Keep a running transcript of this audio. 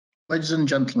Ladies and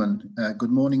gentlemen,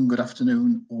 good morning, good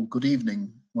afternoon, or good evening,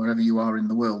 wherever you are in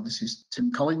the world. This is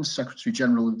Tim Collins, Secretary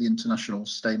General of the International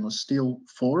Stainless Steel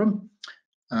Forum,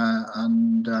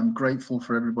 and I'm grateful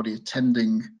for everybody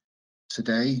attending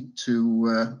today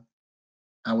to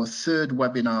our third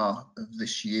webinar of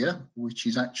this year, which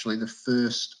is actually the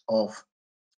first of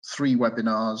 3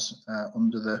 webinars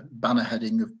under the banner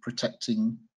heading of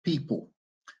Protecting People.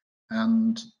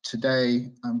 And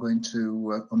today I'm going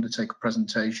to undertake a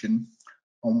presentation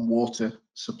on water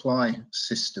supply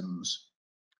systems.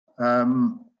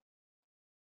 We've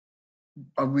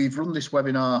run this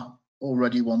webinar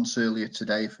already once earlier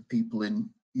today for people in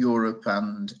Europe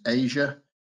and Asia.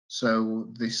 So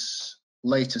this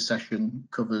later session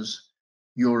covers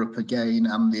Europe again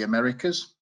and the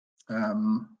Americas.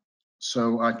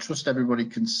 So I trust everybody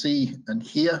can see and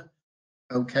hear.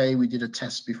 Okay, we did a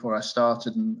test before I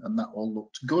started and that all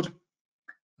looked good.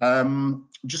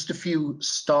 Just a few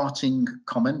starting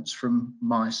comments from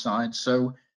my side.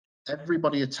 So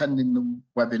everybody attending the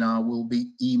webinar will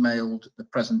be emailed the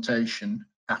presentation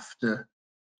after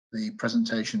the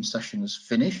presentation session is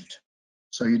finished.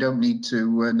 So you don't need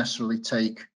to necessarily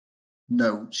take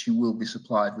notes. You will be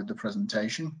supplied with the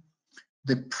presentation.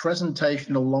 The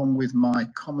presentation along with my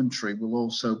commentary will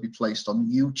also be placed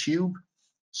on YouTube.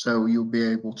 So you'll be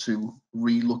able to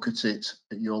re-look at it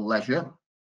at your leisure.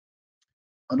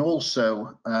 And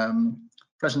also,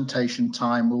 presentation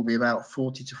time will be about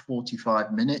 40 to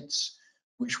 45 minutes,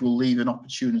 which will leave an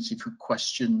opportunity for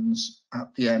questions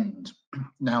at the end.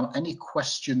 Now, any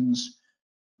questions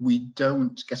we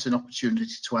don't get an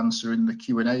opportunity to answer in the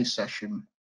Q&A session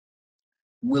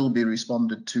will be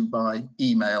responded to by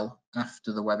email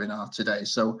after the webinar today.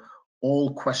 So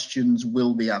all questions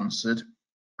will be answered.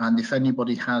 And if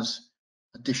anybody has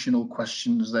additional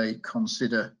questions they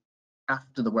consider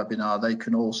after the webinar, they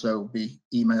can also be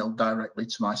emailed directly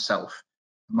to myself.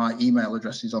 My email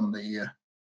address is on the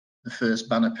first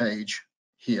banner page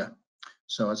here.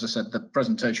 So as I said, the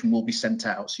presentation will be sent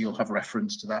out, so you'll have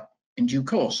reference to that in due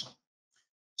course.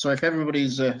 So if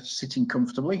everybody's sitting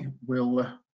comfortably, we'll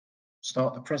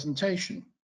start the presentation.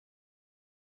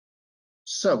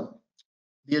 So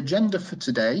the agenda for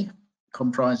today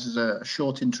comprises a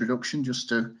short introduction just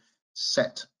to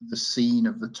set the scene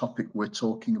of the topic we're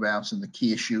talking about and the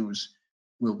key issues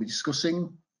we'll be discussing,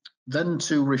 then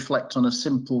to reflect on a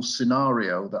simple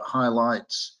scenario that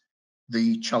highlights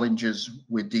the challenges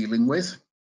we're dealing with,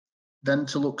 then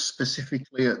to look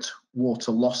specifically at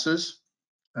water losses,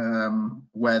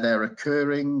 where they're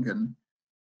occurring and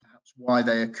perhaps why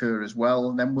they occur as well.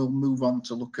 And then we'll move on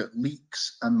to look at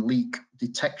leaks and leak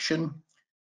detection,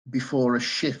 before a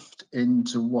shift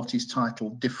into what is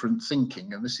titled different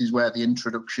thinking. And this is where the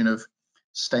introduction of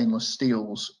stainless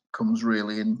steels comes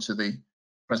really into the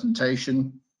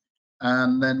presentation.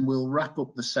 And then we'll wrap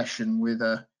up the session with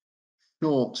a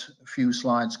short few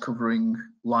slides covering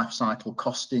life cycle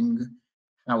costing,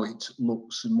 how it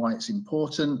looks and why it's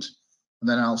important. And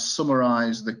then I'll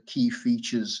summarize the key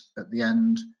features at the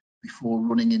end before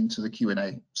running into the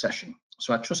Q&A session.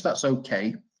 So I trust that's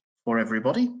okay for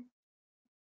everybody.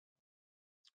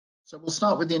 So we'll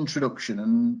start with the introduction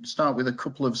and start with a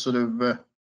couple of sort of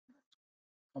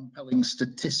compelling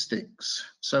statistics.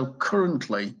 So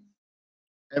currently,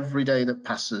 every day that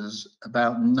passes,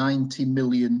 about 90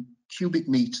 million cubic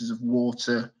meters of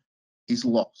water is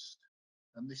lost.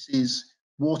 And this is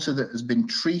water that has been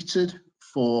treated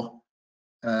for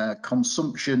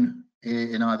consumption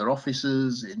in either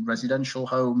offices, in residential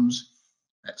homes,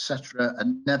 etc.,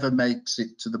 and never makes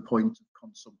it to the point of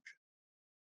consumption.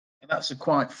 And that's a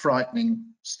quite frightening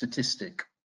statistic.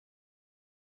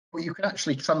 But you can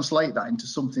actually translate that into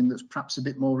something that's perhaps a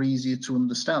bit more easier to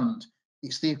understand.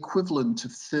 It's the equivalent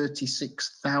of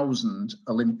 36,000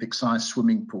 Olympic-sized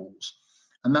swimming pools.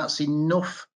 And that's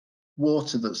enough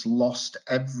water that's lost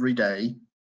every day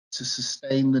to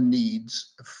sustain the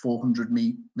needs of 400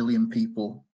 million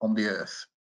people on the earth.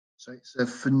 So it's a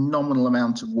phenomenal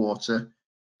amount of water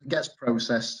that gets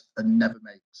processed and never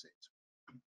makes it.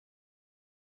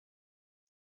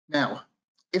 Now,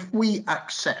 if we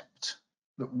accept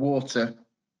that water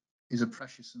is a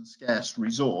precious and scarce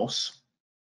resource,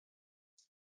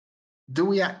 do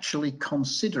we actually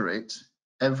consider it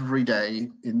every day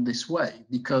in this way?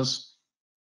 Because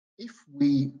if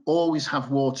we always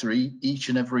have water each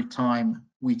and every time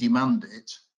we demand it,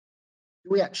 do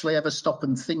we actually ever stop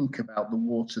and think about the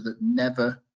water that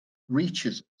never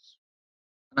reaches us?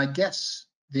 And I guess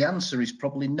the answer is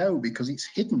probably no, because it's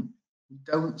hidden. We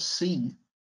don't see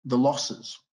the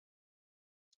losses.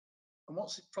 And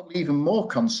what's probably even more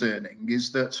concerning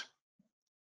is that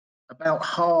About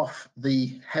half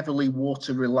the heavily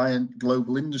water-reliant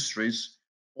global industries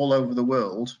all over the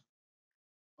world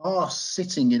are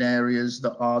sitting in areas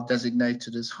that are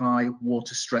designated as high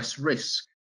water stress risk.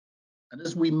 And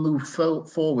as we move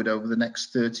forward over the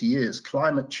next 30 years,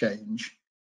 climate change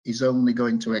is only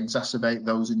going to exacerbate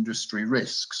those industry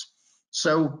risks.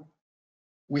 So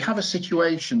we have a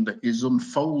situation that is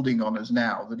unfolding on us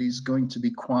now that is going to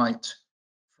be quite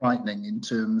frightening in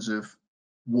terms of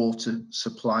water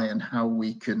supply and how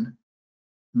we can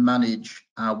manage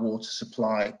our water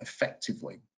supply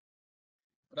effectively.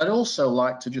 But I'd also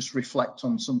like to just reflect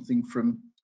on something from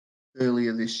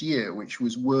earlier this year, which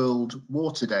was World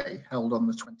Water Day, held on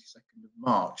the 22nd of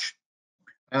March.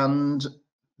 And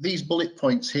these bullet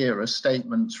points here are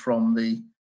statements from the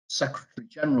Secretary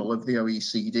General of the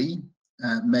OECD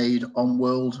made on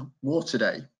World Water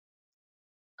Day.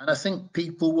 And I think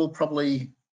people will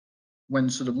probably, when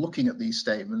sort of looking at these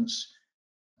statements,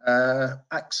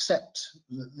 accept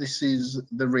that this is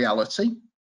the reality.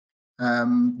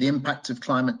 The impact of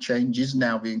climate change is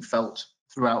now being felt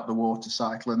throughout the water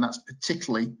cycle, and that's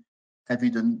particularly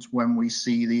evident when we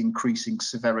see the increasing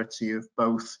severity of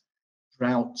both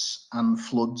droughts and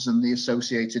floods and the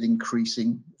associated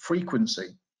increasing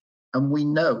frequency. And we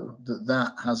know that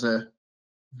that has a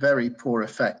very poor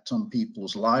effect on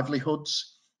people's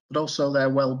livelihoods, but also their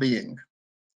well-being.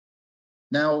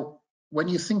 Now, when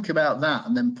you think about that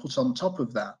and then put on top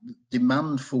of that,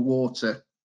 demand for water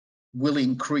will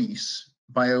increase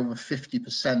by over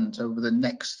 50% over the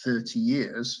next 30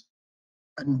 years.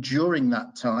 And during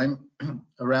that time,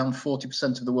 around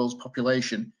 40% of the world's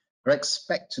population are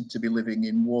expected to be living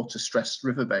in water-stressed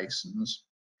river basins.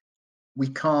 We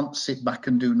can't sit back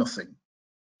and do nothing.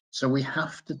 So we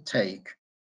have to take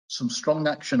some strong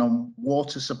action on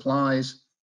water supplies,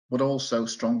 but also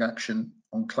strong action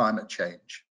on climate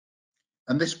change.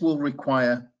 And this will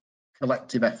require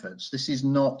collective efforts. This is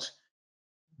not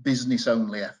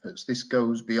business-only efforts. This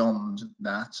goes beyond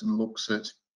that and looks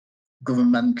at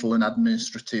governmental and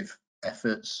administrative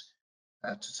efforts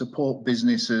to support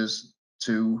businesses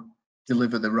to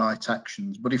deliver the right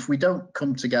actions. But if we don't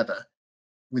come together,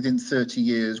 within 30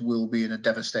 years, we'll be in a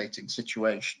devastating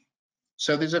situation.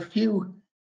 So there's a few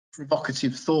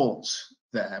provocative thoughts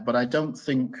there, but I don't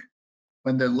think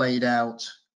when they're laid out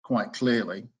quite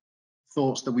clearly,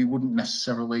 thoughts that we wouldn't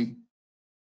necessarily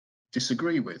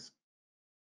disagree with.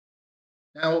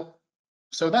 Now,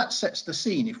 so that sets the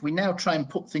scene. If we now try and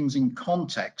put things in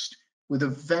context with a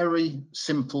very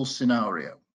simple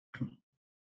scenario.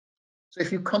 So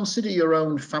if you consider your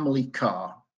own family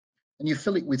car and you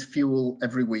fill it with fuel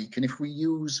every week, and if we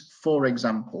use, for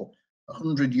example,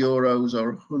 €100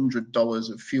 or $100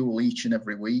 of fuel each and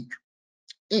every week,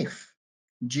 if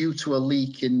due to a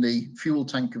leak in the fuel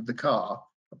tank of the car,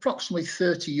 approximately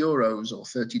 €30 or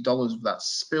 $30 of that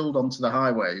spilled onto the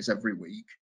highways every week,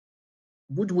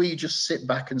 would we just sit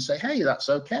back and say, hey, that's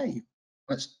okay,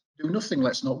 let's do nothing,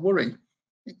 let's not worry?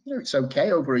 You know, it's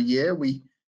okay. Over a year, we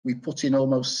put in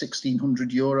almost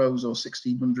 €1,600 or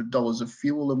 $1,600 of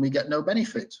fuel and we get no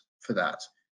benefit for that.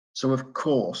 So of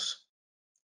course,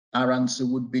 our answer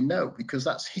would be no, because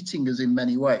that's hitting us in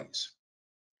many ways.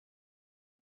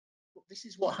 But this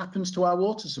is what happens to our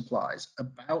water supplies.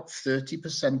 About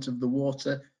 30% of the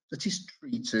water that is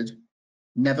treated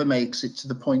never makes it to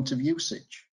the point of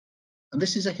usage. And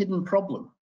this is a hidden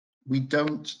problem. We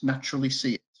don't naturally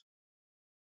see it.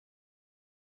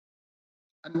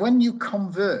 And when you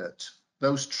convert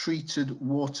those treated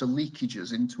water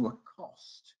leakages into a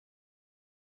cost,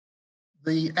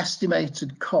 the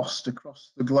estimated cost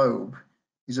across the globe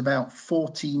is about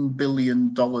 $14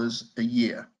 billion a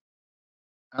year.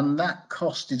 And that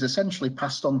cost is essentially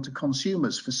passed on to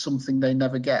consumers for something they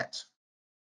never get.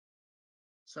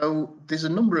 So there's a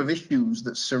number of issues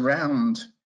that surround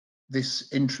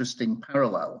this interesting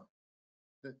parallel,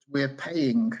 that we're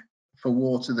paying for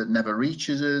water that never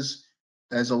reaches us.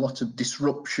 There's a lot of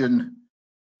disruption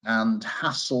and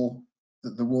hassle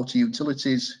that the water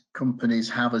utilities companies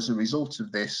have as a result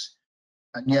of this,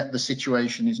 and yet the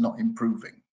situation is not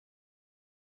improving.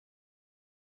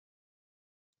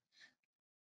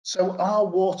 So are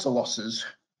water losses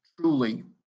truly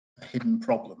a hidden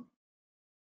problem?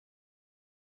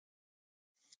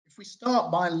 If we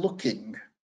start by looking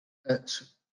at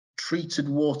treated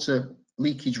water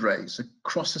leakage rates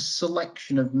across a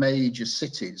selection of major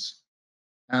cities,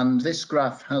 and this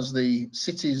graph has the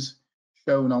cities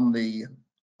shown on the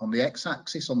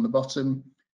x-axis on the bottom,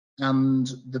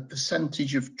 and the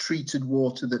percentage of treated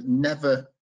water that never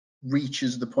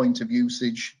reaches the point of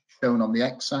usage shown on the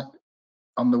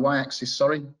y-axis,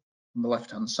 sorry, on the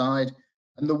left-hand side.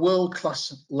 And the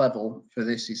world-class level for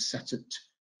this is set at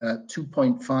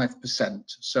 2.5%.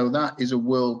 So that is a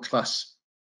world-class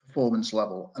performance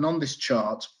level. And on this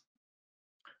chart,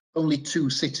 only 2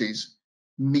 cities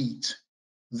meet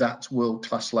that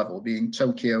world-class level, being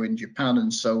Tokyo in Japan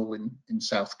and Seoul in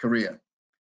South Korea.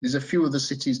 There's a few other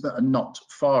cities that are not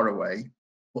far away,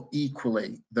 but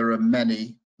equally there are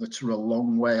many that are a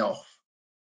long way off.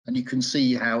 And you can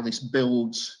see how this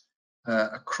builds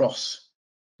across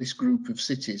this group of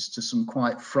cities to some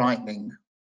quite frightening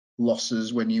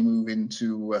losses when you move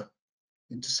into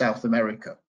South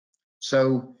America.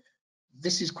 So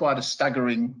this is quite a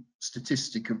staggering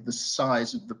statistic of the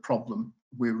size of the problem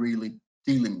we're really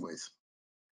dealing with.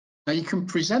 Now you can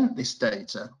present this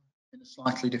data in a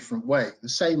slightly different way. The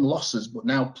same losses, but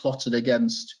now plotted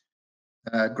against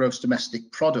gross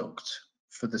domestic product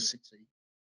for the city,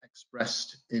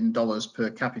 expressed in dollars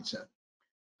per capita.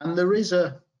 And there is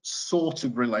a sort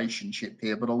of relationship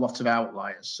here, but a lot of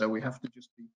outliers. So we have to just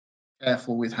be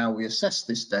careful with how we assess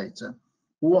this data.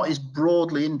 What is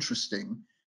broadly interesting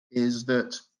is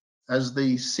that as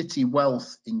the city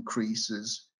wealth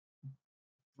increases,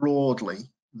 broadly,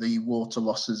 the water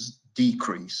losses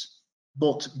decrease,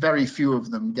 but very few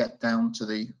of them get down to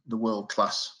the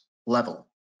world-class level.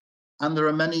 And there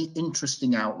are many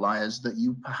interesting outliers that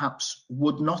you perhaps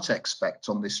would not expect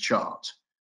on this chart.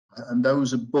 And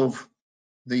those above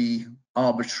the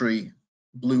arbitrary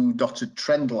blue dotted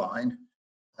trend line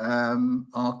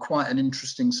are quite an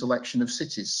interesting selection of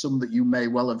cities, some that you may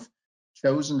well have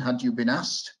chosen had you been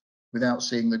asked without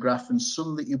seeing the graph, and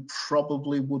some that you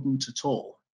probably wouldn't at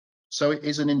all. So it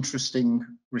is an interesting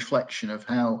reflection of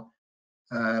how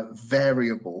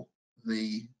variable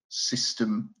the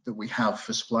system that we have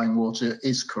for supplying water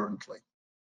is currently.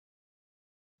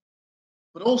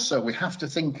 But also we have to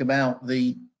think about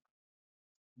the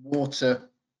water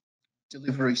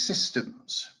delivery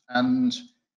systems, and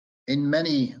in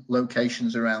many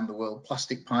locations around the world,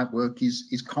 plastic pipework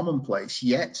is commonplace,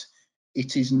 yet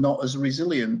it is not as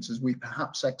resilient as we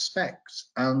perhaps expect.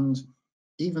 And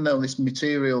even though this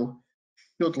material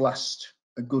should last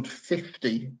a good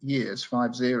 50 years,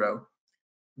 50,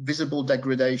 visible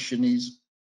degradation is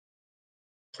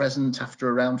present after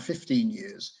around 15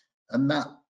 years. And that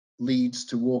leads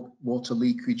to water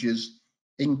leakages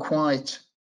in quite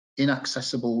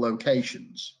inaccessible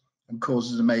locations and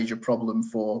causes a major problem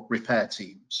for repair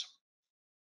teams.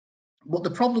 But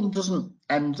the problem doesn't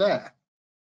end there.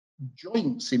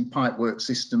 Joints in pipework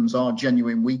systems are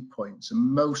genuine weak points, and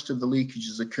most of the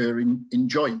leakages occur in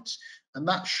joints. And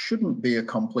that shouldn't be a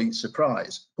complete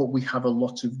surprise, but we have a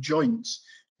lot of joints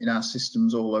in our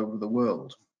systems all over the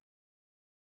world.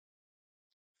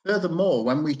 Furthermore,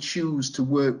 when we choose to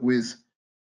work with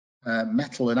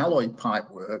metal and alloy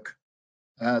pipework,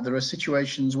 there are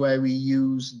situations where we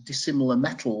use dissimilar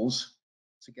metals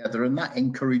together, and that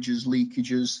encourages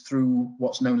leakages through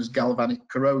what's known as galvanic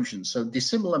corrosion. So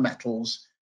dissimilar metals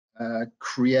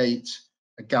create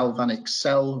a galvanic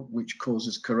cell which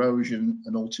causes corrosion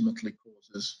and ultimately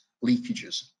causes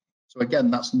leakages. So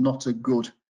again, that's not a good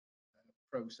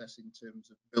process in terms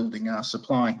of building our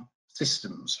supply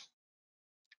systems.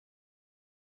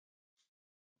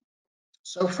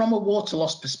 So from a water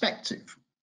loss perspective,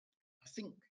 I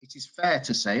think it is fair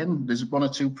to say, and there's 1 or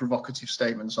 2 provocative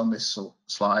statements on this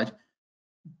slide,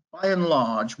 by and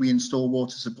large, we install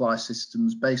water supply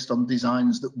systems based on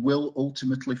designs that will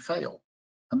ultimately fail.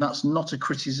 And that's not a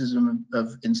criticism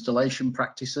of installation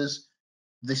practices.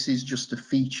 This is just a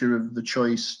feature of the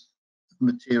choice of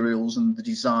materials and the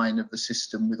design of the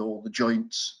system with all the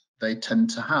joints they tend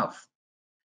to have.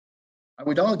 I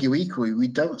would argue equally, we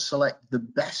don't select the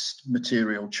best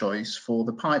material choice for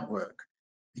the pipework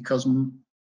because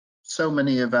so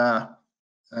many of our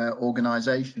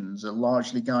organisations are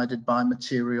largely guided by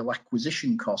material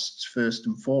acquisition costs first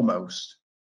and foremost,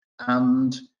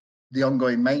 and the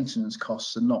ongoing maintenance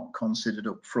costs are not considered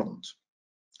up front.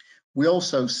 We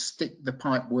also stick the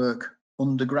pipework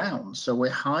underground, so we're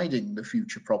hiding the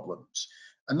future problems,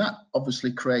 and that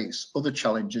obviously creates other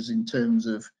challenges in terms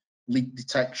of leak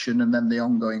detection and then the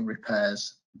ongoing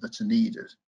repairs that are needed.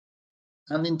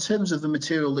 And in terms of the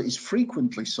material that is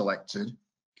frequently selected,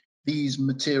 these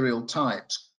material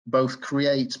types both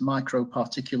create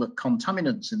microparticulate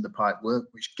contaminants in the pipework,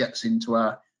 which gets into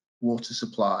our water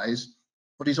supplies,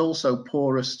 but is also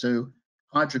porous to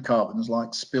hydrocarbons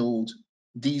like spilled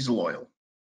diesel oil.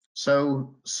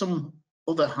 So some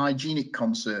other hygienic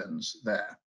concerns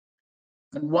there.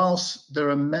 And whilst there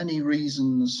are many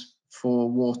reasons for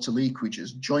water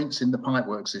leakages, joints in the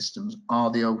pipework systems are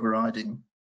the overriding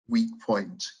weak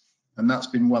point. And that's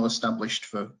been well established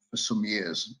for some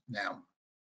years now.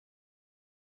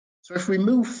 So if we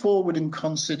move forward and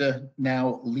consider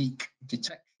now leak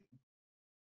detection,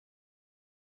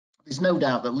 There's no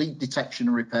doubt that leak detection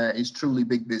and repair is truly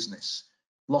big business.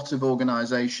 Lots of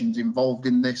organisations involved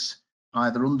in this,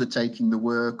 either undertaking the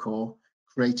work or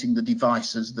creating the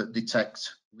devices that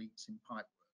detect leaks in pipework.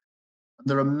 And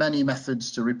there are many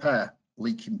methods to repair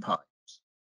leaking pipes.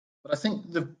 But I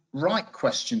think the right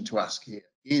question to ask here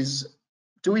is,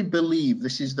 do we believe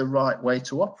this is the right way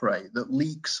to operate, that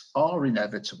leaks are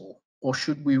inevitable, or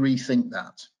should we rethink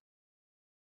that?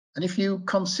 And if you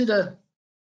consider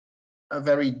a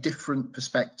very different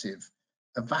perspective,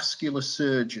 a vascular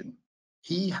surgeon,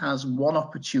 he has one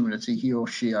opportunity, he or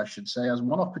she, I should say, has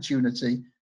one opportunity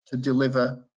to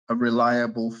deliver a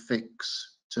reliable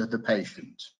fix to the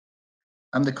patient.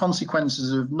 And the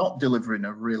consequences of not delivering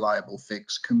a reliable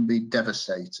fix can be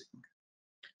devastating.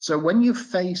 So when you're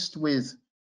faced with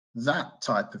that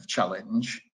type of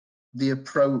challenge, the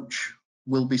approach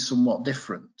will be somewhat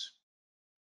different.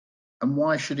 And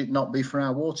why should it not be for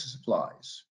our water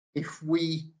supplies? If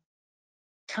we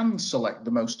can select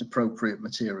the most appropriate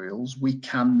materials, we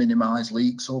can minimize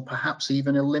leaks or perhaps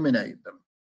even eliminate them.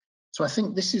 So I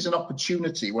think this is an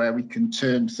opportunity where we can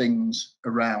turn things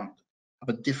around, have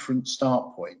a different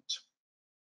start point.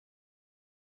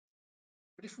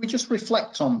 But if we just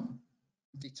reflect on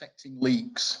detecting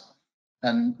leaks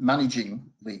and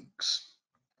managing leaks,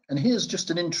 and here's just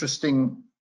an interesting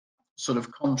sort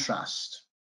of contrast.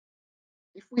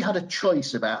 If we had a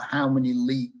choice about how many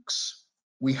leaks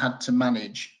we had to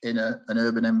manage in an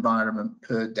urban environment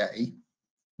per day,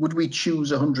 would we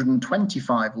choose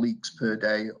 125 leaks per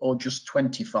day or just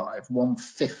 25,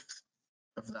 1/5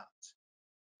 of that?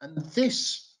 And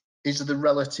this is the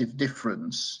relative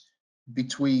difference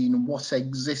between what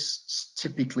exists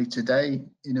typically today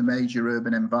in a major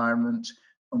urban environment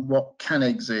and what can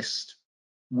exist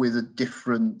with a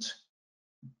different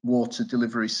water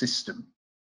delivery system.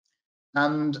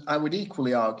 And I would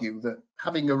equally argue that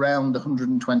having around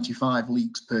 125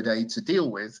 leaks per day to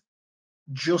deal with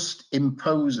just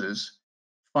imposes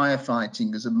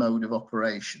firefighting as a mode of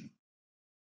operation.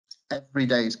 Every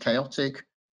day is chaotic.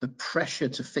 The pressure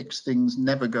to fix things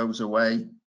never goes away.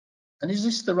 And is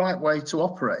this the right way to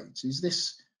operate? Is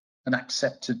this an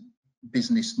accepted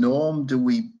business norm? Do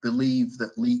we believe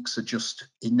that leaks are just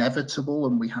inevitable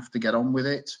and we have to get on with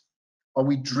it? Are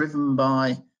we driven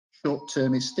by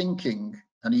short-termist thinking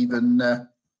and even a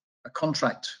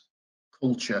contract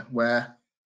culture where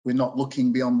we're not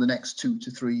looking beyond the next 2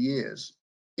 to 3 years?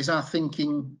 Is our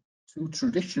thinking too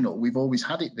traditional? We've always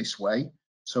had it this way,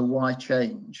 so why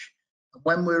change?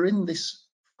 When we're in this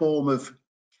form of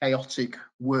chaotic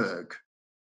work,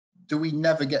 do we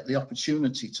never get the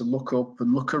opportunity to look up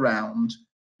and look around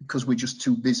because we're just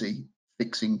too busy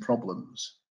fixing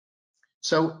problems?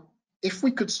 So if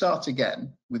we could start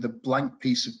again with a blank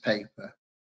piece of paper,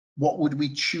 what would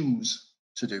we choose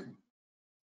to do?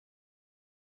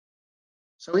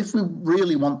 So if we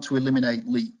really want to eliminate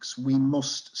leaks, we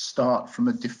must start from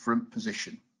a different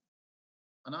position.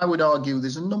 And I would argue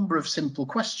there's a number of simple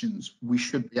questions we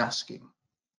should be asking.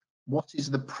 What is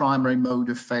the primary mode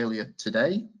of failure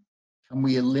today? Can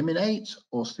we eliminate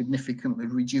or significantly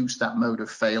reduce that mode of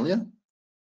failure?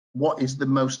 What is the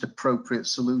most appropriate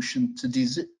solution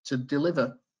to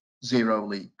deliver zero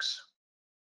leaks?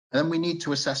 And then we need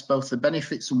to assess both the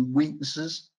benefits and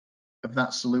weaknesses of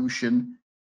that solution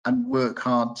and work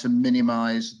hard to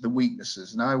minimize the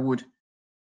weaknesses. And I would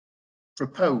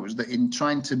propose that in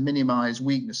trying to minimize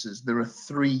weaknesses, there are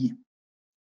 3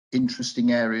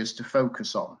 interesting areas to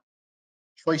focus on.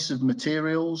 Choice of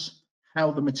materials,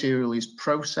 how the material is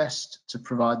processed to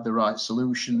provide the right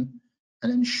solution,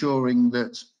 and ensuring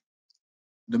that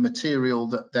the material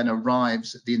that then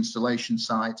arrives at the installation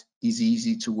site is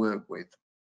easy to work with.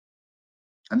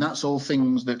 And that's all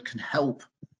things that can help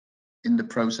in the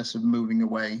process of moving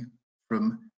away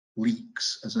from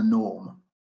leaks as a norm.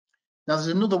 Now, there's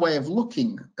another way of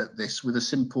looking at this with a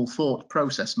simple thought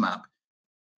process map.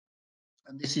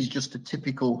 And this is just a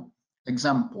typical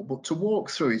example, but to walk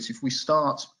through it, if we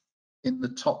start in the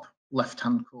top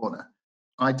left-hand corner,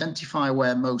 identify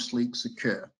where most leaks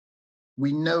occur.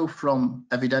 We know from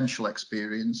evidential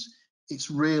experience, it's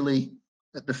really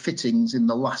at the fittings in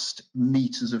the last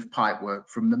meters of pipework,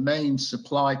 from the main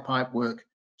supply pipework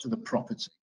to the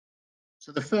property.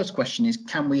 So the first question is,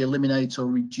 can we eliminate or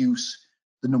reduce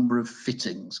the number of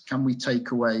fittings? Can we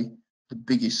take away the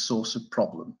biggest source of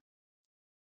problem?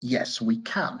 Yes, we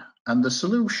can. And the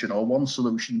solution, or one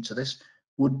solution to this,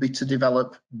 would be to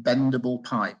develop bendable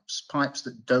pipes, pipes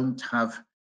that don't have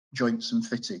joints and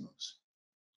fittings.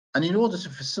 And in order to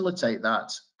facilitate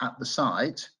that at the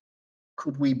site,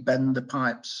 could we bend the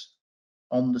pipes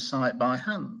on the site by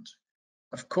hand?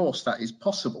 Of course, that is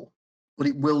possible, but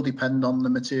it will depend on the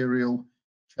material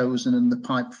chosen and the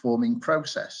pipe forming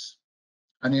process.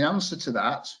 And in answer to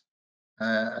that,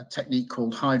 a technique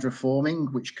called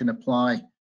hydroforming, which can apply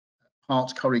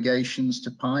part corrugations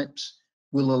to pipes,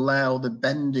 will allow the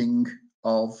bending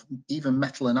of even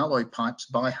metal and alloy pipes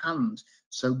by hand,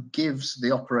 so gives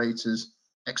the operators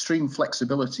extreme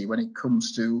flexibility when it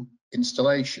comes to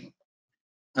installation.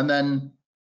 And then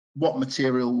what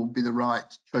material will be the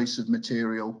right choice of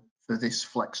material for this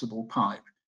flexible pipe?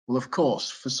 Well, of course,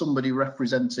 for somebody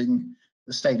representing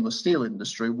the stainless steel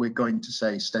industry, we're going to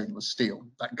say stainless steel.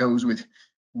 That goes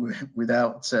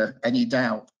without any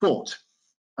doubt. But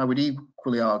I would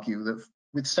equally argue that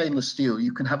with stainless steel,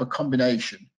 you can have a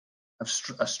combination of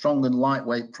a strong and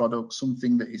lightweight product,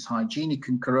 something that is hygienic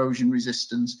and corrosion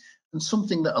resistant, and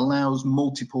something that allows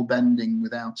multiple bending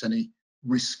without any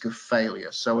risk of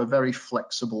failure. So a very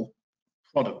flexible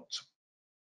product.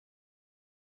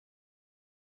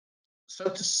 So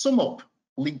to sum up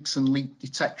leaks and leak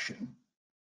detection,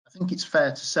 I think it's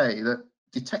fair to say that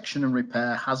detection and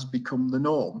repair has become the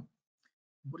norm.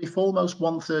 But if almost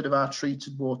 1/3 of our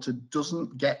treated water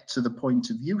doesn't get to the point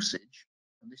of usage,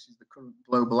 and this is the current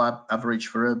global average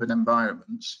for urban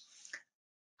environments,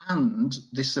 and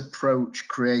this approach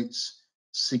creates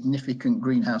significant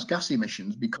greenhouse gas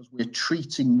emissions because we're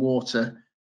treating water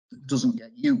that doesn't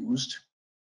get used,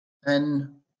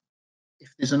 then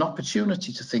if there's an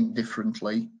opportunity to think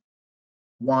differently,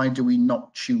 why do we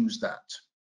not choose that?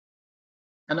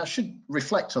 And I should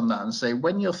reflect on that and say,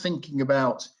 when you're thinking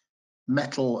about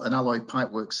metal and alloy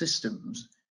pipework systems,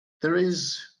 there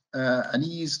is an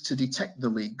ease to detect the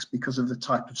leaks because of the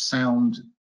type of sound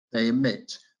they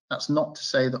emit. That's not to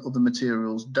say that other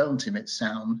materials don't emit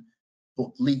sound,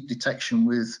 but leak detection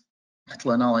with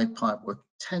metal and alloy pipework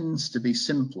tends to be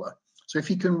simpler. So if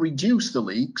you can reduce the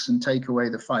leaks and take away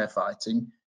the firefighting,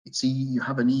 you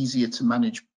have an easier to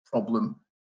manage problem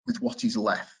with what is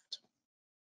left.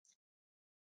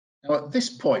 Now at this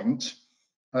point,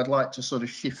 I'd like to sort of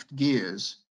shift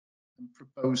gears and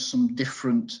propose some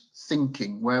different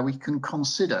thinking where we can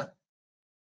consider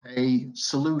a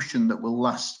solution that will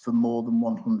last for more than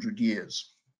 100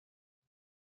 years.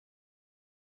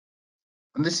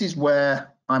 And this is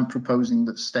where I'm proposing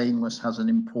that stainless has an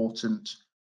important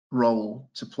role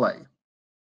to play.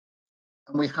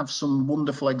 And we have some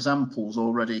wonderful examples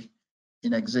already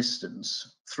in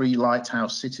existence. 3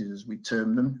 lighthouse cities, as we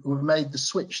term them, who have made the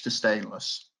switch to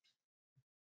stainless.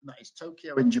 And that is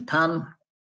Tokyo in Japan,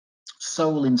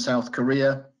 Seoul in South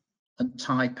Korea, and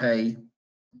Taipei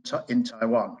in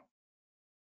Taiwan.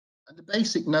 And the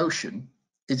basic notion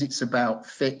is it's about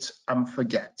fit and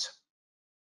forget.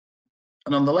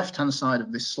 And on the left-hand side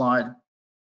of this slide,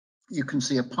 you can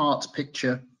see a part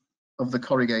picture of the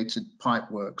corrugated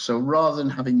pipework. So rather than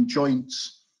having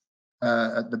joints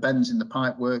at the bends in the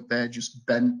pipework, they're just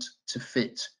bent to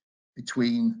fit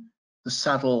between the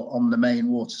saddle on the main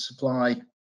water supply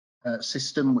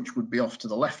system, which would be off to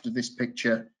the left of this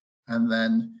picture, and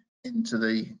then into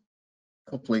the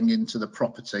coupling into the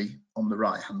property on the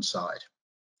right-hand side.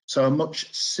 So a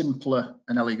much simpler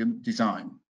and elegant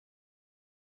design.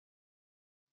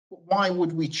 But why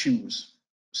would we choose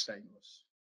stainless?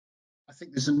 I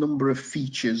think there's a number of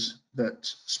features that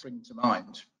spring to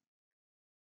mind.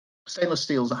 Stainless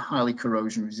steels are highly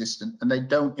corrosion resistant and they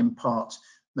don't impart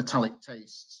metallic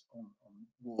tastes on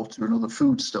water and other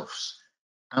foodstuffs.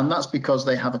 And that's because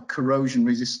they have a corrosion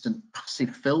resistant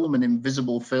passive film, an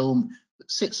invisible film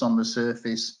that sits on the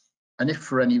surface. And if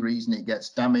for any reason it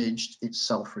gets damaged, it's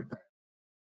self-repair.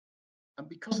 And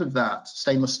because of that,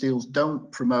 stainless steels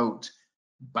don't promote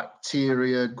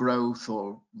bacteria growth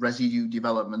or residue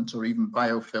development or even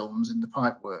biofilms in the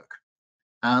pipework.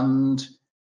 And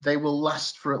they will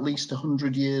last for at least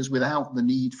 100 years without the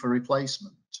need for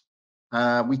replacement.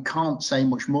 We can't say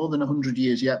much more than 100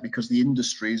 years yet because the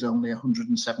industry is only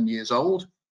 107 years old.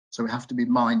 So we have to be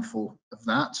mindful of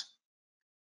that.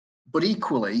 But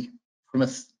equally, from a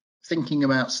thinking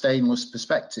about stainless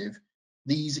perspective,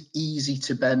 these easy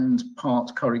to bend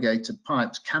part corrugated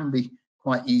pipes can be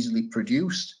quite easily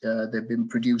produced. They've been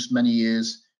produced many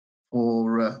years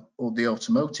for the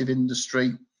automotive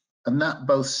industry, and that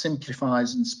both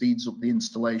simplifies and speeds up the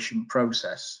installation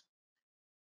process.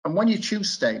 And when you choose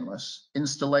stainless,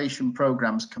 installation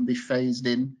programs can be phased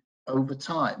in over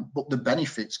time, but the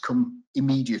benefits come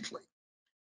immediately.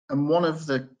 And one of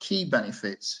the key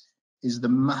benefits is the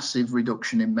massive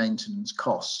reduction in maintenance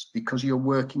costs because you're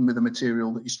working with a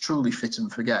material that is truly fit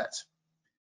and forget.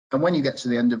 And when you get to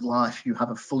the end of life, you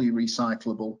have a fully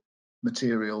recyclable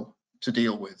material to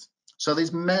deal with. So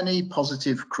there's many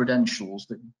positive credentials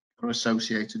that are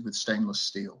associated with stainless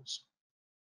steels.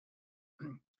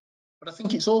 But I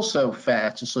think it's also fair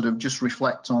to sort of just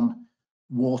reflect on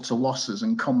water losses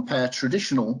and compare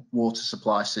traditional water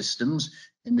supply systems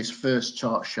in this first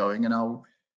chart showing, and I'll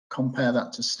compare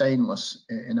that to stainless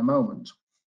in a moment.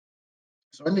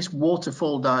 So in this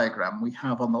waterfall diagram, we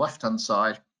have on the left-hand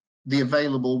side the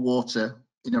available water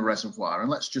in a reservoir, and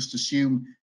let's just assume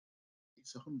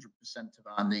it's 100% of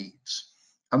our needs.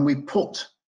 And we put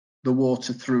the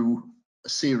water through a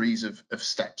series of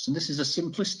steps, and this is a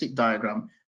simplistic diagram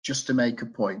just to make a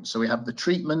point. So we have the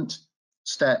treatment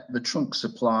step, the trunk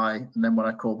supply, and then what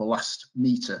I call the last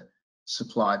meter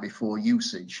supply before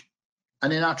usage.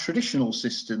 And in our traditional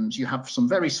systems, you have some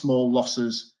very small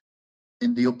losses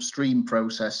in the upstream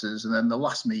processes, and then the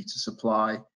last meter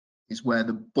supply is where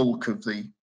the bulk of the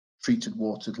treated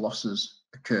water losses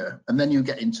occur. And then you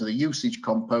get into the usage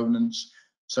components,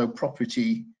 so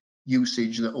property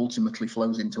usage that ultimately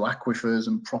flows into aquifers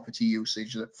and property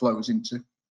usage that flows into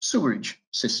sewerage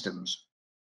systems.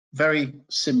 Very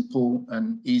simple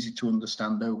and easy to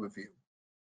understand overview.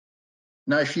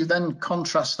 Now, if you then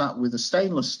contrast that with a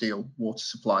stainless steel water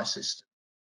supply system,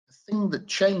 the thing that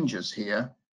changes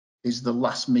here is the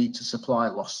last meter supply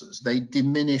losses. They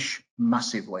diminish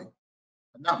massively,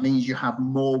 and that means you have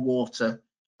more water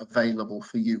available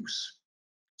for use.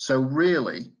 So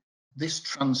really, this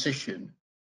transition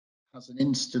has an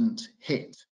instant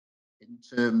hit in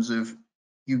terms of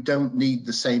you don't need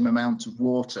the same amount of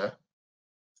water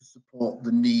to support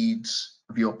the needs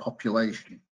of your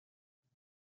population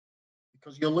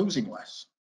because you're losing less.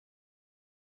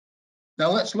 Now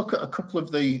let's look at a couple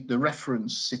of the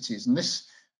reference cities, and this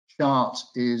chart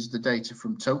is the data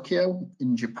from Tokyo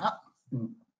in Japan.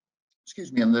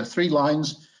 Excuse me, and there are 3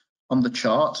 lines on the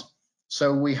chart.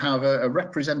 So we have a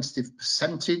representative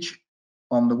percentage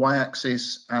on the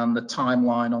y-axis and the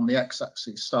timeline on the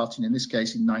x-axis, starting in this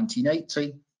case in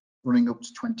 1980, running up to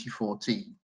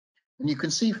 2014. And you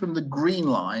can see from the green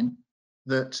line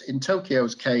that in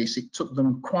Tokyo's case, it took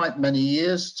them quite many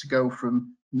years to go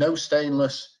from no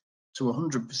stainless to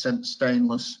 100%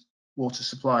 stainless water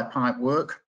supply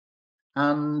pipework.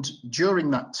 And during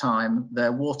that time,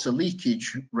 their water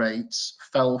leakage rates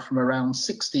fell from around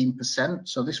 16%,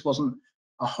 so this wasn't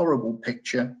a horrible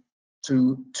picture,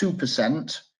 to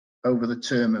 2% over the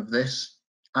term of this.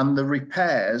 And the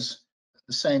repairs at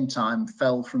the same time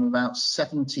fell from about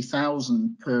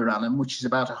 70,000 per annum, which is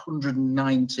about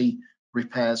 190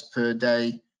 repairs per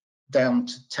day, down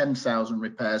to 10,000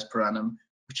 repairs per annum,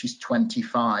 which is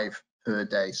 25 per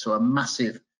day. So a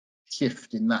massive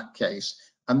shift in that case.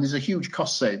 And there's a huge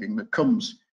cost saving that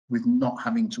comes with not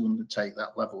having to undertake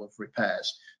that level of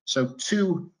repairs. So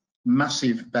 2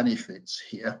 massive benefits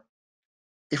here.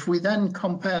 If we then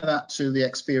compare that to the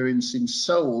experience in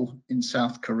Seoul in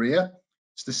South Korea,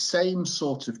 it's the same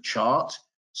sort of chart,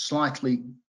 slightly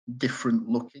different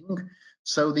looking.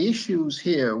 So the issues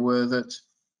here were that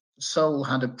Seoul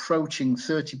had approaching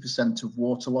 30% of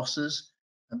water losses,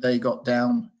 and they got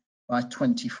down by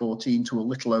 2014 to a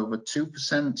little over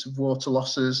 2% of water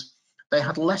losses. They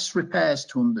had less repairs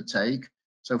to undertake,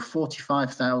 so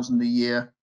 45,000 a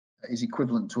year is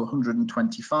equivalent to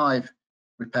 125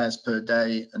 repairs per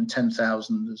day, and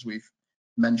 10,000, as we've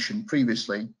mentioned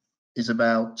previously, is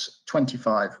about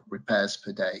 25 repairs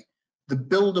per day. The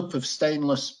buildup of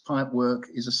stainless pipework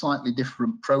is a slightly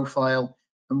different profile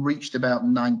and reached about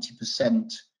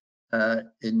 90%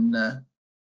 in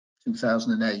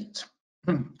 2008.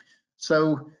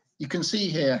 So you can see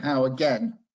here how,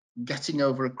 again, getting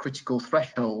over a critical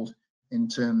threshold in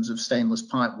terms of stainless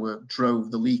pipework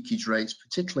drove the leakage rates,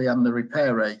 particularly, and the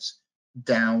repair rates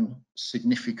down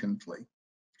significantly.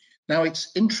 Now,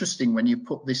 it's interesting when you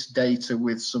put this data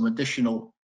with some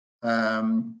additional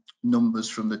numbers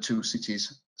from the 2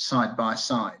 cities side by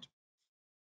side.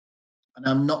 And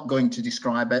I'm not going to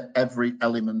describe every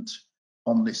element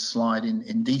on this slide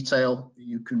in detail.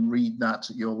 You can read that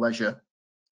at your leisure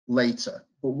later.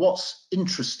 But what's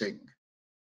interesting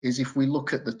is if we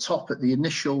look at the top at the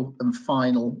initial and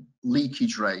final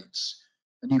leakage rates,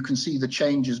 and you can see the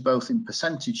changes both in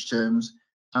percentage terms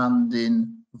and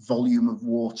in volume of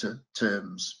water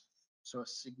terms. So a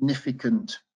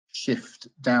significant shift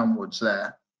downwards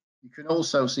there. You can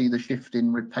also see the shift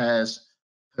in repairs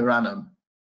per annum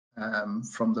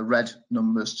from the red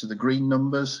numbers to the green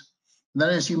numbers. And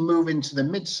then as you move into the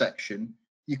midsection,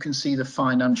 you can see the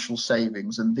financial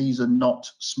savings, and these are not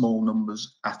small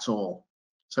numbers at all.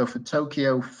 So for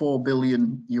Tokyo, $4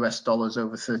 billion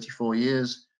over 34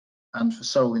 years, and for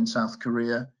Seoul in South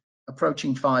Korea,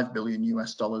 approaching $5 billion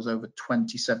over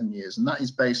 27 years. And that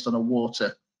is based on a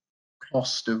water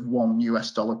cost of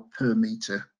 $1 per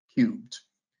meter cubed.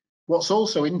 What's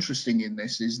also interesting in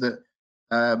this is that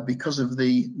because of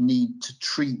the need to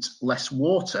treat less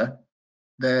water,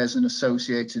 there's an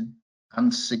associated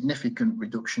and significant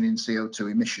reduction in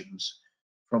CO2 emissions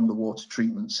from the water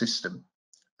treatment system,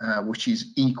 which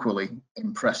is equally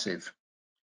impressive.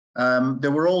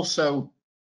 There were also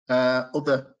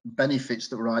other benefits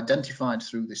that were identified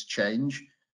through this change.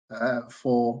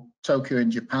 For Tokyo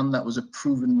in Japan, that was a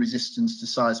proven resistance to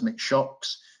seismic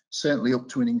shocks, certainly up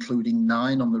to and including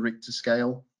 9 on the Richter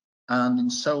scale. And in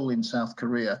Seoul in South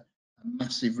Korea, a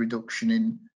massive reduction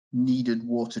in needed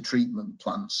water treatment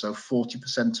plants. So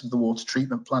 40% of the water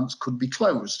treatment plants could be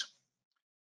closed.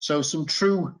 So some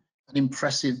true and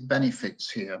impressive benefits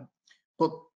here.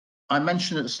 But I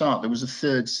mentioned at the start, there was a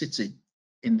third city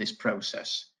in this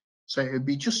process. So it would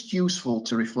be just useful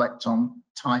to reflect on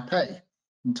Taipei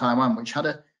in Taiwan, which had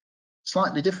a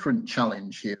slightly different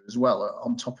challenge here as well,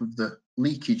 on top of the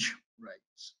leakage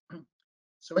rates.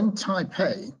 So in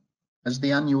Taipei, as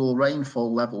the annual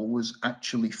rainfall level was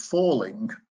actually falling,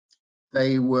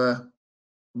 they were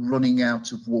running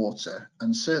out of water.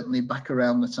 And certainly back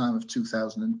around the time of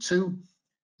 2002,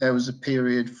 there was a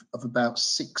period of about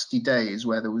 60 days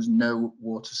where there was no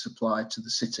water supply to the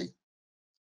city.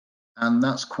 And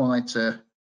that's quite a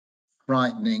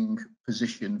frightening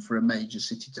position for a major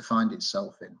city to find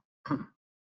itself in.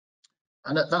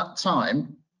 And at that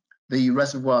time, the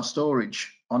reservoir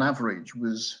storage on average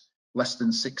was less than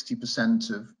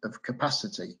 60% of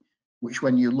capacity, which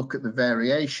when you look at the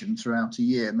variation throughout a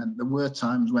year meant there were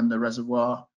times when the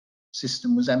reservoir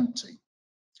system was empty.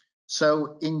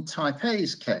 So in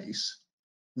Taipei's case,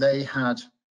 they had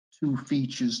 2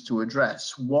 features to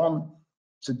address. One,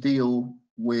 to deal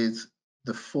with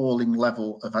the falling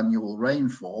level of annual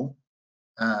rainfall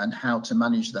and how to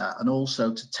manage that, and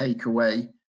also to take away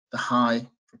the high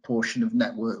proportion of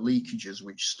network leakages,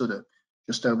 which stood at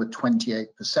just over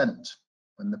 28%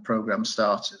 when the program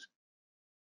started.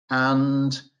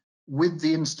 And with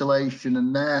the installation,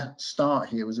 and their start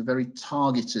here was a very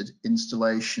targeted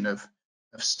installation of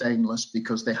stainless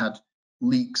because they had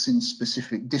leaks in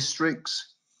specific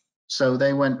districts. So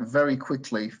they went very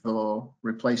quickly for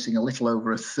replacing a little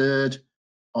over 1/3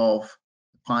 of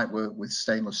the pipework with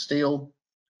stainless steel.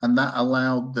 And that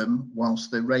allowed them, whilst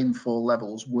the rainfall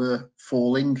levels were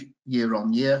falling year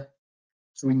on year,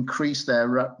 to increase their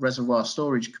reservoir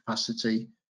storage capacity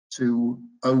to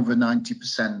over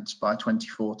 90% by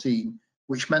 2014,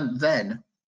 which meant then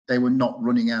they were not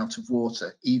running out of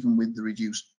water, even with the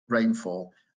reduced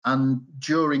rainfall. And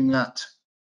during that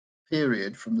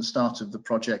period, from the start of the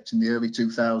project in the early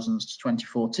 2000s to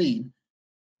 2014,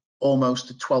 almost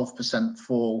a 12%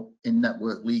 fall in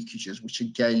network leakages, which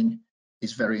again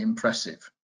is very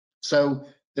impressive. So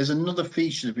there's another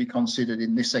feature to be considered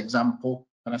in this example,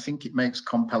 and I think it makes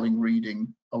compelling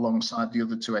reading alongside the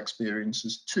other 2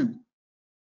 experiences too.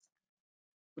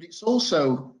 But it's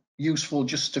also useful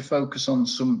just to focus on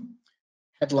some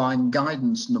headline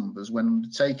guidance numbers when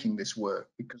undertaking this work,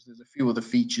 because there's a few other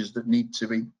features that need to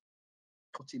be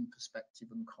put in perspective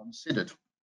and considered.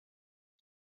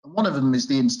 And one of them is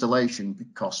the installation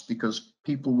cost, because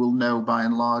people will know by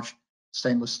and large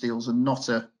stainless steels are not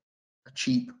a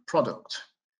cheap product.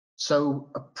 So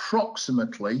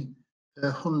approximately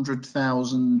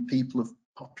 100,000 people of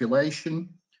population,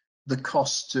 the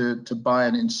cost to buy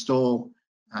and install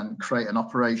and create an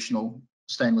operational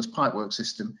stainless pipework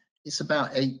system, it's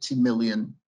about $80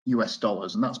 million US,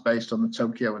 and that's based on the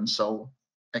Tokyo and Seoul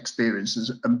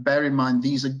experiences. And bear in mind,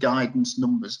 these are guidance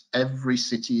numbers. Every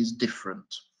city is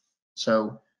different.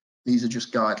 So these are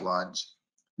just guidelines.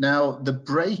 Now, the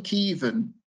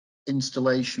break-even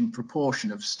installation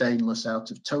proportion of stainless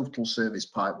out of total service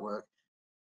pipework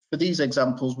for these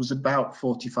examples was about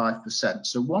 45%.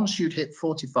 So once you'd hit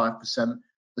 45%,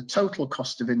 the total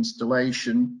cost of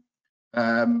installation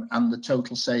and the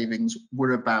total savings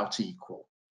were about equal.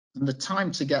 And the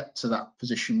time to get to that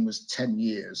position was 10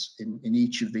 years in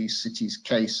each of these cities'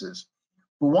 cases.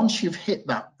 But once you've hit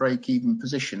that break-even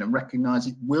position, and recognize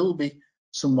it will be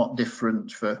somewhat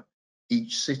different for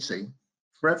each city,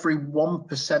 for every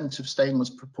 1% of stainless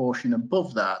proportion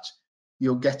above that,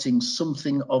 you're getting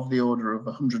something of the order of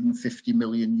 $150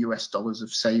 million US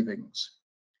of savings.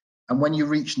 And when you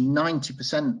reach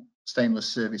 90% stainless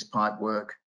service pipework,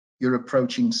 you're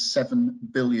approaching $7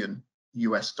 billion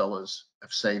US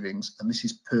of savings, and this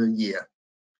is per year.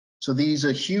 So these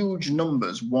are huge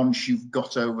numbers once you've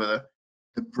got over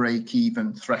the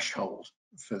break-even threshold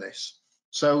for this.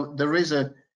 So there is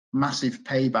a massive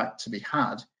payback to be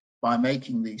had by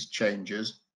making these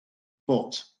changes,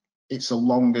 but it's a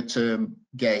longer term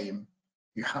game.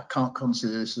 You can't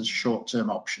consider this as a short-term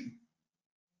option.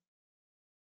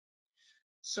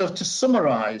 So to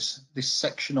summarise this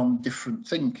section on different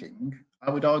thinking,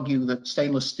 I would argue that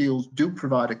stainless steels do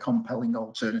provide a compelling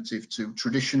alternative to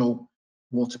traditional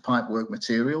water pipework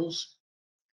materials.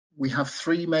 We have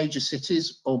 3 major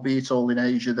cities, albeit all in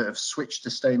Asia, that have switched to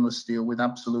stainless steel with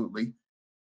absolutely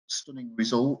stunning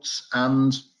results,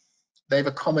 and they've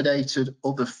accommodated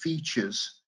other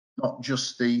features, not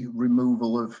just the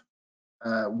removal of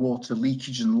water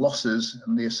leakage and losses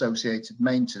and the associated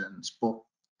maintenance, but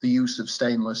the use of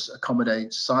stainless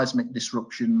accommodates seismic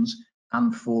disruptions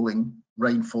and falling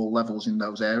rainfall levels in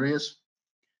those areas.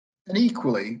 And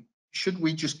equally, should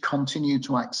we just continue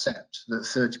to accept that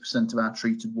 30% of our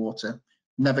treated water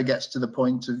never gets to the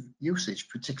point of usage,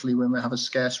 particularly when we have a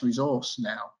scarce resource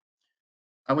now?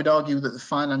 I would argue that the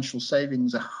financial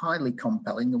savings are highly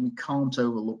compelling, and we can't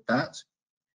overlook that.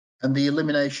 And the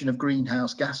elimination of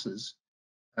greenhouse gases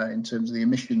in terms of the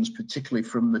emissions, particularly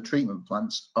from the treatment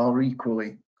plants, are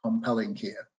equally compelling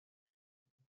here.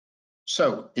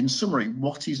 So, in summary,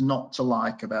 what is not to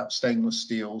like about stainless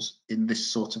steels in this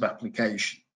sort of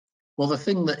application? Well, the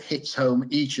thing that hits home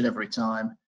each and every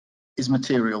time is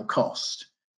material cost.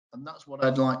 And that's what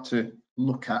I'd like to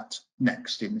look at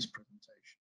next in this presentation.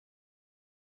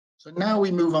 So now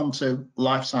we move on to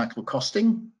life cycle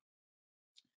costing.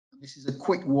 This is a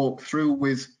quick walk through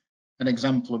with an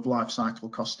example of life cycle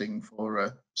costing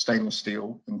for stainless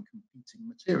steel and competing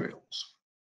materials.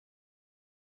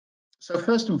 So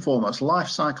first and foremost, life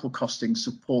cycle costing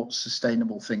supports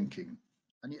sustainable thinking,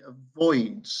 and it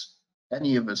avoids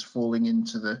any of us falling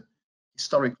into the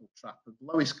historical trap of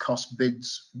lowest cost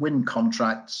bids, win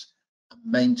contracts, and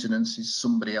maintenance is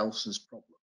somebody else's problem.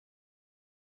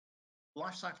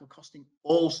 Life cycle costing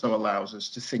also allows us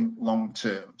to think long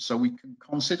term, so we can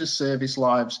consider service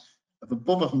lives of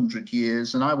above 100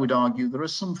 years, and I would argue there are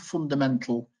some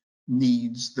fundamental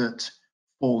needs that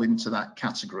fall into that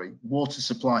category. Water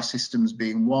supply systems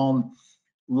being one,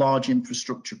 large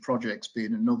infrastructure projects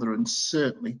being another, and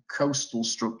certainly coastal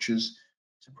structures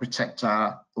to protect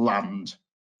our land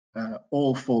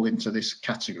all fall into this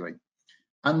category.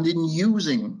 And in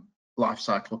using life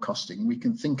cycle costing, we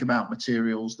can think about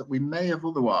materials that we may have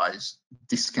otherwise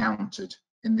discounted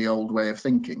in the old way of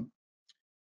thinking.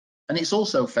 And it's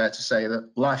also fair to say that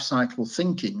life cycle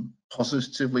thinking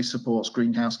positively supports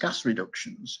greenhouse gas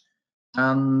reductions.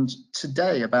 And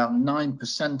today, about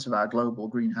 9% of our global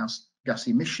greenhouse gas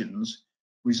emissions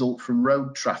result from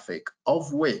road traffic,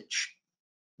 of which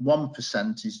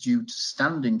 1% is due to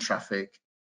standing traffic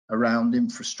around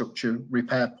infrastructure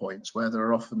repair points, where there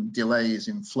are often delays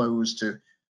in flows to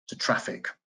traffic.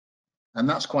 And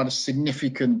that's quite a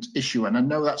significant issue. And I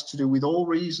know that's to do with all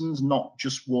reasons, not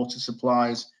just water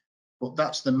supplies, but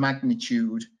that's the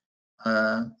magnitude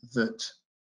that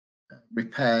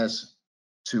repairs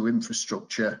to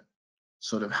infrastructure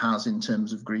sort of has in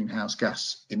terms of greenhouse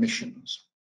gas emissions.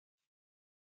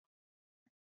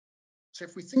 So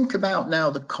if we think about now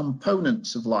the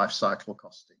components of life cycle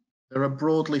costing, there are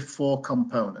broadly 4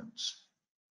 components.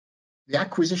 The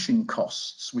acquisition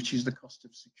costs, which is the cost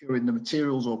of securing the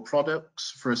materials or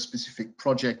products for a specific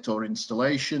project or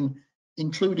installation,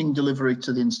 including delivery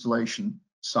to the installation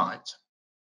site.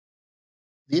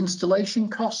 The installation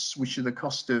costs, which are the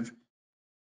cost of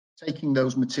taking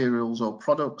those materials or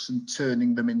products and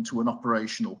turning them into an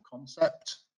operational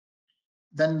concept.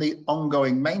 Then the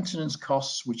ongoing maintenance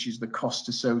costs, which is the cost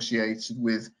associated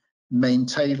with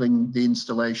maintaining the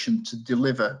installation to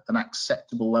deliver an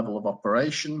acceptable level of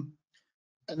operation.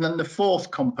 And then the 4th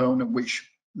component, which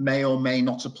may or may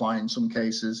not apply in some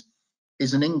cases,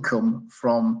 is an income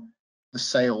from the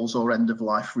sales or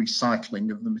end-of-life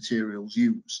recycling of the materials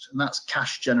used. And that's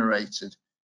cash generated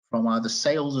from either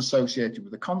sales associated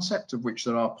with the concept, of which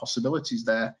there are possibilities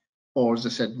there, or, as I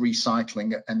said,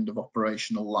 recycling at end of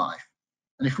operational life.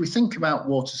 And if we think about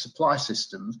water supply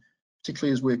systems,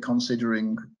 particularly as we're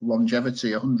considering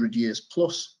longevity, 100 years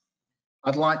plus,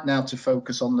 I'd like now to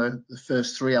focus on the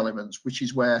first 3 elements, which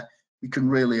is where we can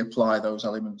really apply those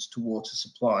elements to water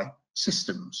supply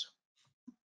systems.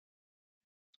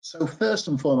 So first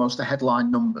and foremost, the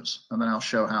headline numbers, and then I'll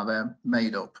show how they're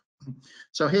made up.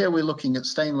 So here we're looking at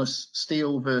stainless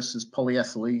steel versus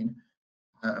polyethylene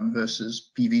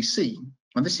versus PVC.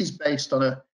 And this is based on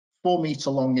a 4-meter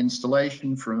long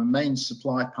installation from a main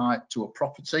supply pipe to a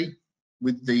property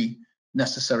with the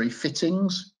necessary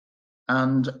fittings.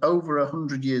 And over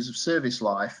 100 years of service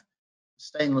life,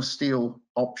 stainless steel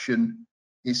option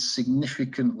is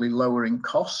significantly lower in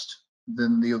cost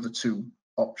than the other 2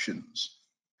 options.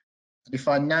 And if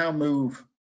I now move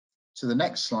to the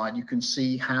next slide, you can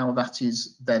see how that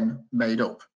is then made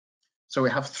up. So we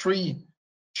have 3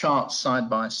 charts side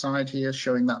by side here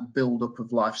showing that build-up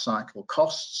of life cycle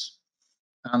costs.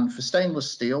 And for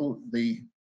stainless steel, the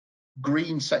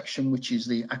green section, which is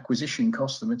the acquisition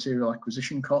cost, the material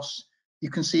acquisition costs, you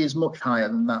can see is much higher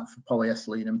than that for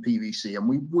polyethylene and PVC, and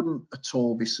we wouldn't at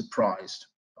all be surprised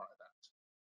by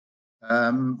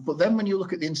that. But then when you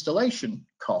look at the installation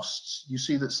costs, you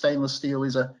see that stainless steel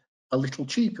is a little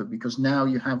cheaper, because now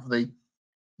you have the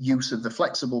use of the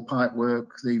flexible pipework,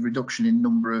 the reduction in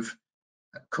number of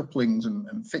couplings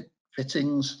and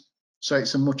fittings, so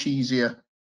it's a much easier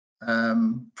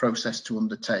process to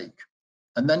undertake.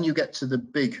 And then you get to the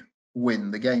big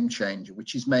win, the game changer,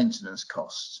 which is maintenance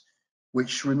costs,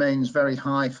 which remains very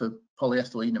high for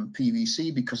polyethylene and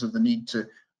PVC because of the need to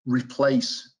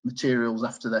replace materials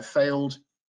after they're failed.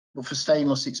 But for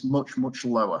stainless, it's much, much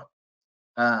lower.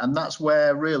 And that's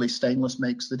where really stainless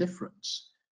makes the difference.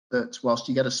 That whilst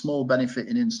you get a small benefit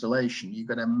in installation, you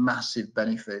get a massive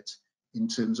benefit in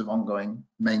terms of ongoing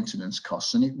maintenance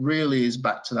costs. And it really is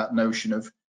back to that notion of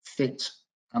fit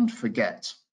and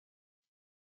forget.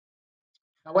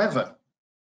 However,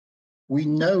 we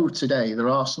know today there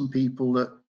are some people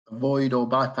that avoid or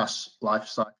bypass life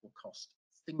cycle cost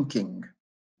thinking.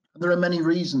 And there are many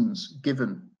reasons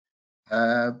given.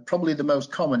 Probably the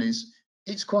most common is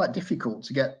it's quite difficult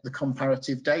to get the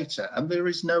comparative data, and there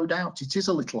is no doubt it is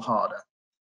a little harder.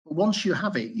 But once you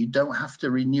have it, you don't have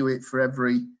to renew it for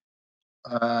every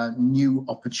new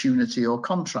opportunity or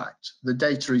contract. The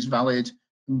data is valid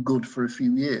and good for a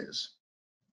few years.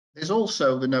 There's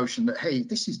also the notion that, hey,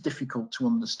 this is difficult to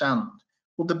understand.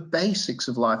 Well, the basics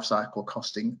of life cycle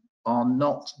costing are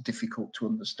not difficult to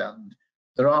understand.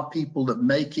 There are people that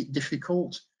make it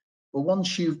difficult, but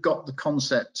once you've got the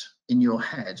concept in your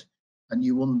head and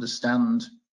you understand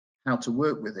how to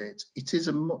work with it, it is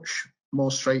a much more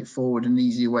straightforward and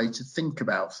easier way to think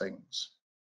about things.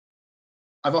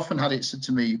 I've often had it said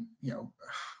to me, you know,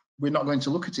 we're not going to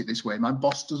look at it this way. My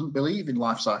boss doesn't believe in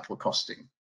life cycle costing.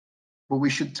 But we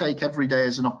should take every day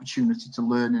as an opportunity to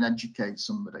learn and educate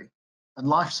somebody. And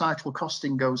life cycle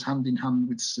costing goes hand in hand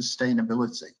with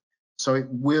sustainability. So it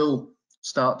will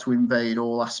start to invade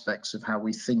all aspects of how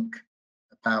we think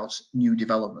about new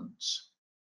developments.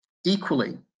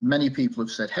 Equally, many people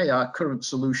have said, hey, our current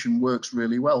solution works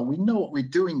really well. We know what we're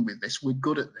doing with this. We're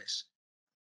good at this.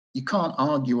 You can't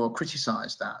argue or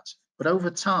criticize that. But over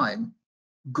time,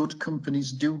 good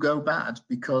companies do go bad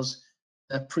because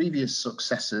their previous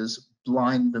successes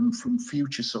blind them from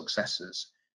future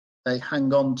successes. They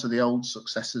hang on to the old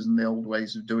successes and the old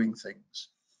ways of doing things.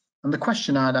 And the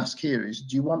question I'd ask here is,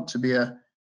 do you want to be a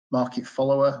market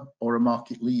follower or a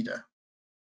market leader?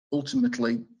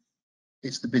 Ultimately,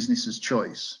 it's the business's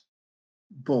choice,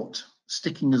 but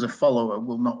sticking as a follower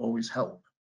will not always help.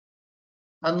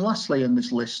 And lastly in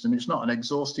this list, and it's not an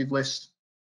exhaustive list,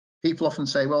 people often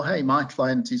say, well, hey, my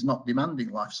client is not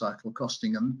demanding life cycle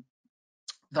costing, and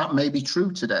that may be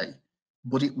true today,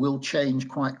 but it will change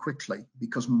quite quickly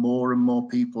because more and more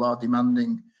people are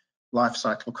demanding life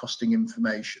cycle costing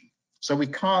information. So we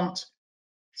can't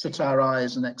shut our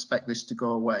eyes and expect this to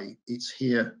go away. It's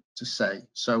here to stay.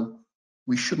 So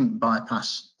we shouldn't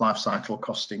bypass life cycle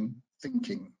costing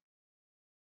thinking.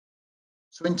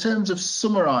 So in terms of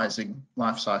summarizing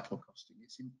life cycle costing,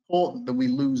 it's important that we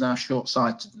lose our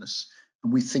short-sightedness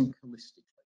and we think holistically.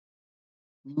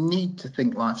 We need to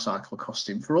think life cycle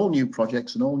costing for all new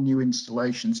projects and all new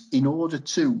installations in order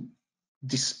to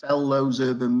dispel those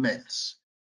urban myths.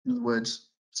 In other words,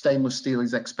 stainless steel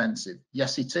is expensive.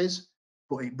 Yes, it is,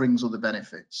 but it brings other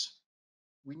benefits.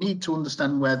 We need to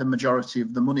understand where the majority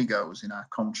of the money goes in our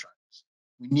contracts.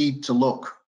 We need to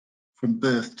look from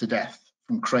birth to death,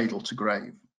 from cradle to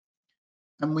grave.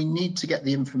 And we need to get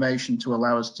the information to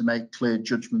allow us to make clear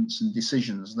judgments and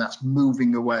decisions. And that's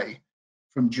moving away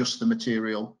from just the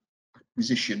material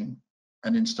acquisition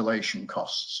and installation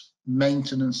costs.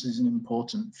 Maintenance is an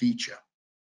important feature.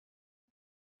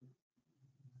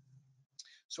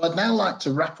 So I'd now like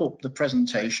to wrap up the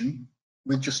presentation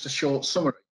with just a short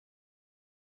summary.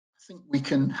 I think we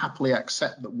can happily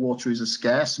accept that water is a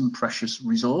scarce and precious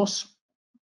resource.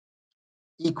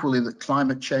 Equally, that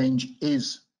climate change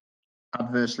is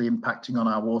adversely impacting on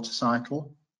our water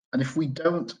cycle. And if we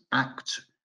don't act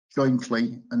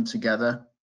jointly and together,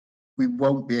 we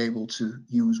won't be able to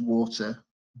use water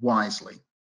wisely.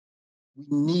 We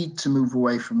need to move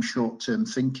away from short-term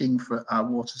thinking for our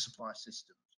water supply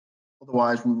systems.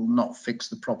 Otherwise, we will not fix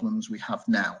the problems we have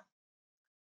now.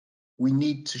 We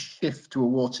need to shift to a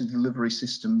water delivery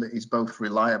system that is both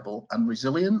reliable and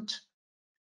resilient.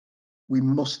 We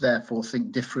must therefore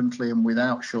think differently and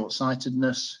without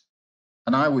short-sightedness.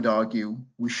 And I would argue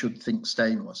we should think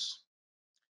stainless.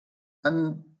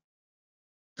 And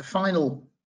The final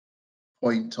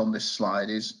point on this slide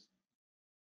is,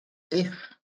 if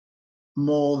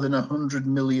more than 100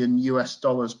 million US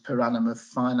dollars per annum of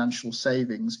financial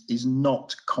savings is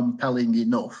not compelling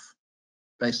enough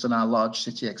based on our large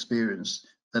city experience,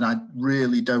 then I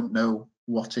really don't know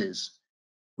what is.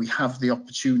 We have the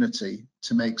opportunity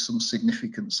to make some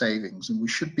significant savings, and we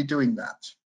should be doing that.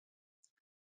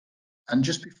 And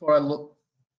just before I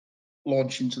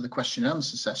launch into the question and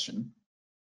answer session,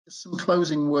 just some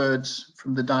closing words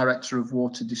from the Director of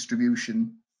Water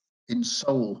Distribution in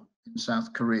Seoul in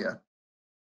South Korea.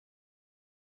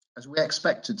 As we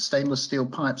expected, stainless steel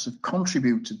pipes have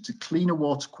contributed to cleaner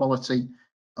water quality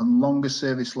and longer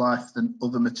service life than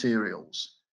other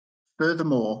materials.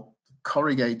 Furthermore, the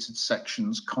corrugated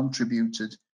sections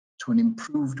contributed to an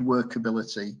improved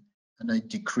workability and a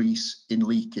decrease in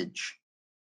leakage.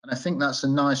 And I think that's a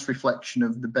nice reflection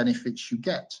of the benefits you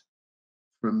get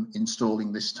from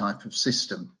installing this type of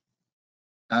system.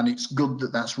 And it's good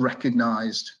that that's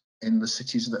recognised in the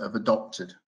cities that have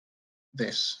adopted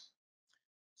this.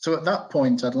 So at that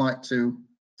point, I'd like to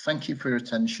thank you for your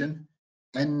attention,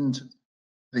 end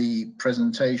the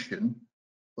presentation,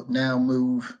 but now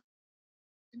move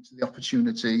into the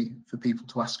opportunity for people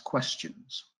to ask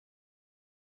questions.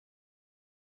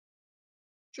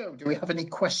 Joe, do we have any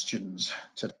questions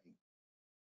today?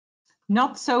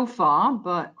 Not so far,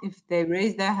 but if they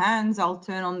raise their hands, I'll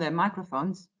turn on their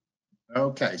microphones.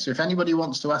 Okay, so if anybody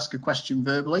wants to ask a question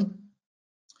verbally,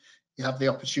 you have the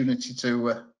opportunity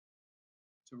to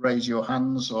raise your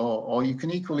hands, or you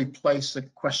can equally place a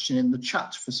question in the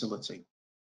chat facility.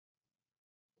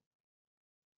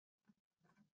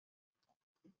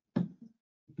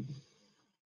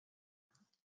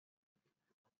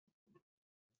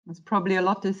 There's probably a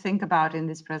lot to think about in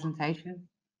this presentation.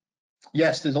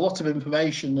 Yes, there's a lot of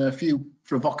information, a few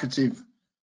provocative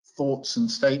thoughts and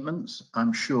statements,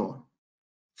 I'm sure.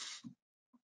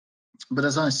 But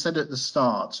as I said at the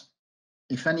start,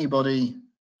 if anybody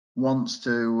wants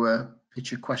to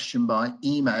pitch a question by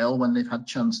email when they've had a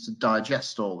chance to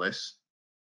digest all this,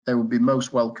 they would be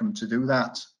most welcome to do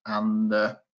that, and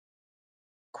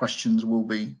questions will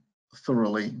be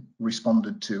thoroughly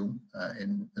responded to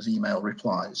as email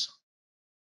replies.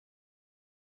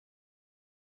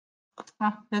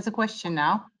 There's a question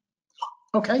now.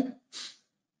 Okay.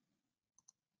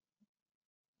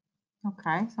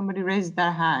 Okay, somebody raised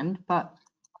their hand, but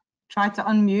try to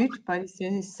unmute, but it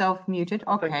says it's self-muted.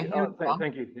 Okay, here we go.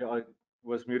 Thank you. Yeah, I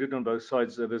was muted on both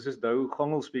sides. This is Dou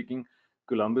Gangel speaking,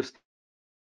 Columbus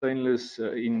Stainless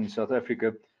in South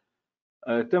Africa.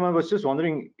 Tim, I was just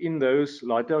wondering, in those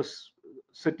lighthouse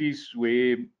cities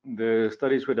where the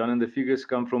studies were done and the figures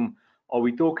come from, are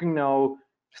we talking now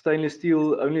stainless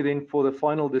steel only then for the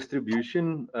final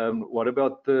distribution? What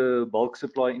about the bulk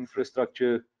supply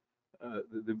infrastructure,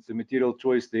 the material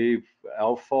choice there?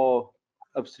 How far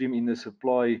upstream in the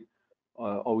supply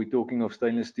are we talking of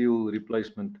stainless steel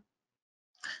replacement?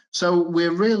 So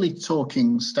we're really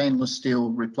talking stainless steel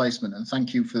replacement, and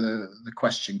thank you for the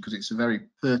question, because it's a very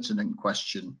pertinent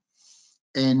question.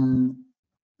 In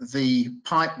the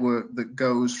pipework that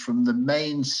goes from the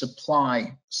main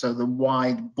supply, so the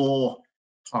wide bore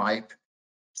pipe,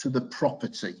 to the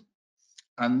property,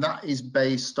 and that is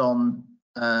based on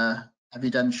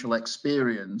evidential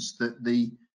experience that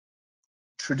the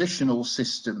traditional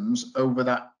systems over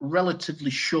that relatively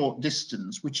short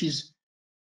distance, which is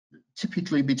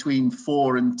typically between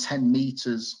 4 and 10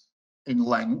 meters in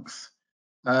length,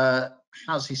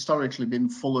 has historically been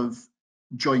full of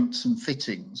joints and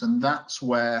fittings, and that's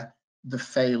where the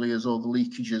failures or the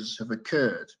leakages have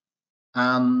occurred.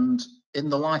 And in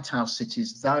the lighthouse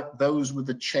cities, those were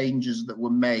the changes that were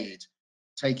made,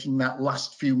 taking that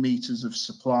last few meters of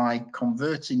supply,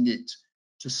 converting it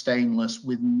to stainless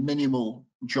with minimal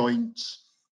joints,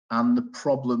 and the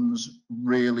problems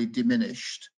really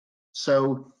diminished.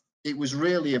 So it was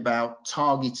really about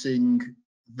targeting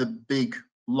the big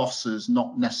losses,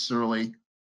 not necessarily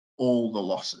all the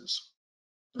losses.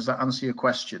 Does that answer your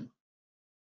question?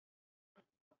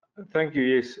 Thank you,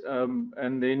 yes.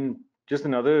 And then just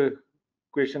another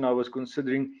question I was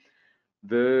considering,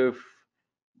 the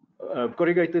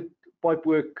corrugated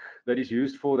pipework that is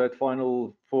used for that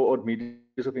final 4 odd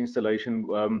meters of installation,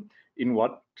 in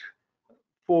what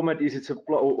format is it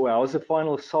supplied, or how is the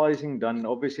final sizing done?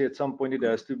 Obviously, at some point it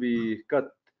has to be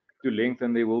cut to length,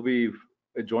 and there will be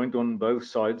a joint on both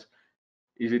sides.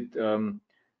 Is it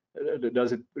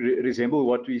does it resemble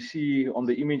what we see on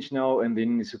the image now, and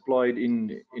then is applied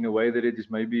in a way that it is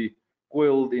maybe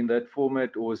coiled in that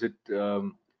format, or is it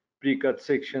pre-cut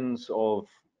sections of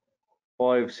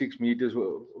 5-6 meters?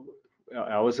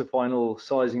 How is the final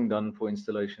sizing done for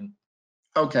installation?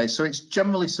 Okay, so it's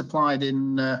generally supplied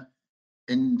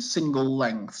in single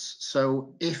lengths.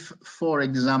 So if, for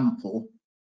example,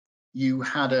 you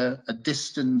had a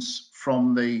distance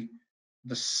from the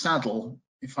saddle,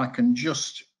 if I can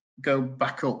just go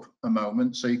back up a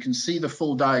moment so you can see the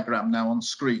full diagram now on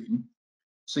screen.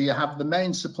 So you have the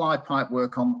main supply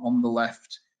pipework on the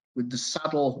left with the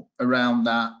saddle around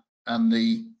that and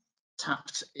the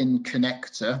tapped in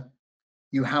connector.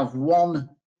 You have one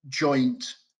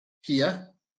joint here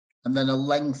and then a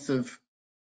length of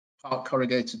part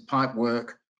corrugated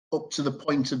pipework up to the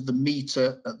point of the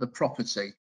meter at the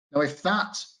property. Now, if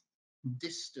that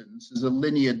distance as a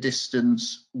linear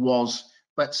distance was,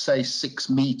 let's say, 6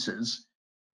 meters,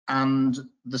 and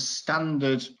the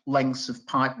standard lengths of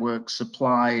pipework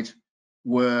supplied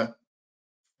were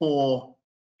 4,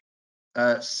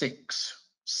 6,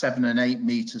 7, and 8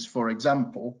 meters, for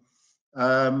example,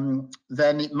 then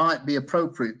it might be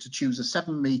appropriate to choose a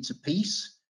 7-meter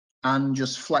piece and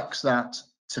just flex that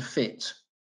to fit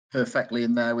perfectly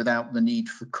in there without the need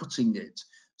for cutting it.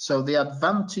 So the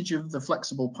advantage of the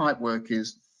flexible pipework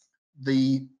is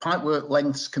the pipework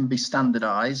lengths can be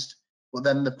standardized, but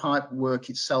then the pipework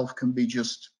itself can be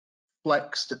just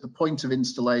flexed at the point of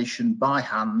installation by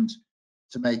hand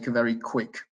to make a very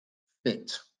quick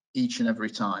fit each and every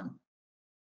time.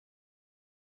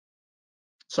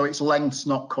 So it's lengths,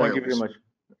 not coils. Thank you very much.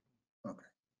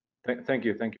 Okay. Thank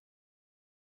you.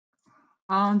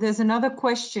 There's another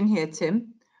question here,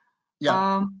 Tim.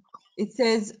 Yeah. It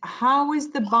says, how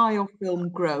is the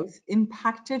biofilm growth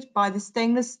impacted by the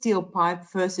stainless steel pipe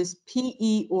versus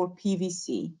PE or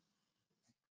PVC?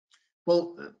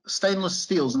 Well, stainless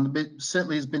steels, and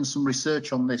certainly has been some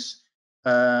research on this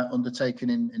undertaken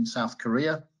in South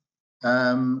Korea.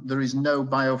 There is no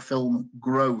biofilm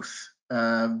growth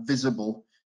visible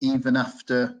even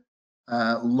after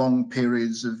long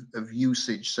periods of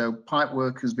usage. So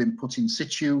pipework has been put in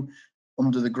situ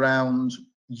under the ground,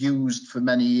 used for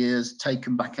many years,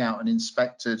 taken back out and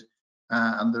inspected,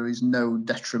 and there is no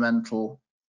detrimental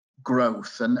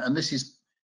growth. And this is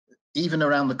even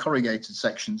around the corrugated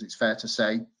sections, it's fair to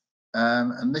say.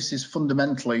 And this is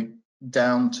fundamentally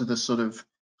down to the sort of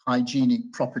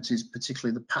hygienic properties,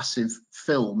 particularly the passive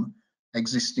film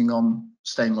existing on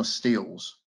stainless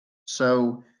steels.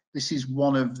 So this is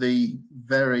one of the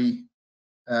very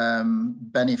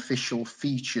beneficial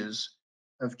features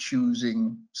of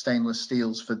choosing stainless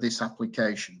steels for this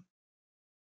application.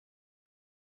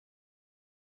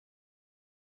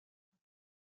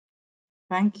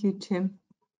 Thank you, Tim.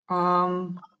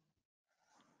 So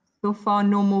far,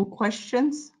 no more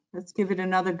questions. Let's give it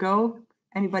another go.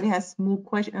 Anybody has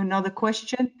another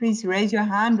question, please raise your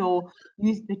hand or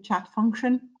use the chat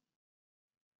function.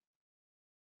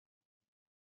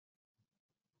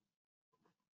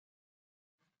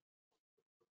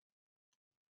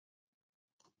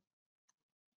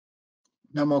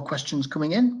 No more questions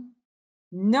coming in?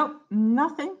 No,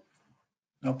 nothing.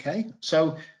 Okay,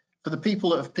 so for the people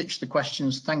that have pitched the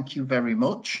questions, thank you very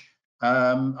much.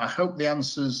 I hope the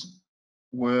answers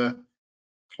were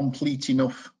complete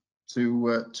enough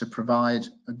to provide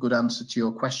a good answer to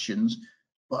your questions.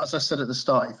 But as I said at the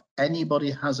start, if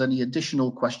anybody has any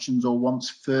additional questions or wants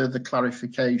further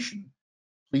clarification,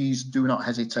 please do not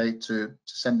hesitate to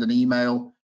send an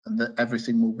email, and that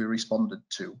everything will be responded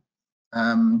to.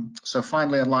 So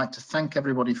finally, I'd like to thank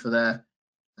everybody for their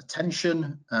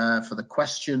attention, for the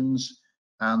questions,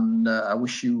 and I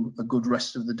wish you a good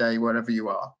rest of the day wherever you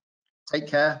are. Take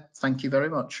care. Thank you very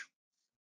much.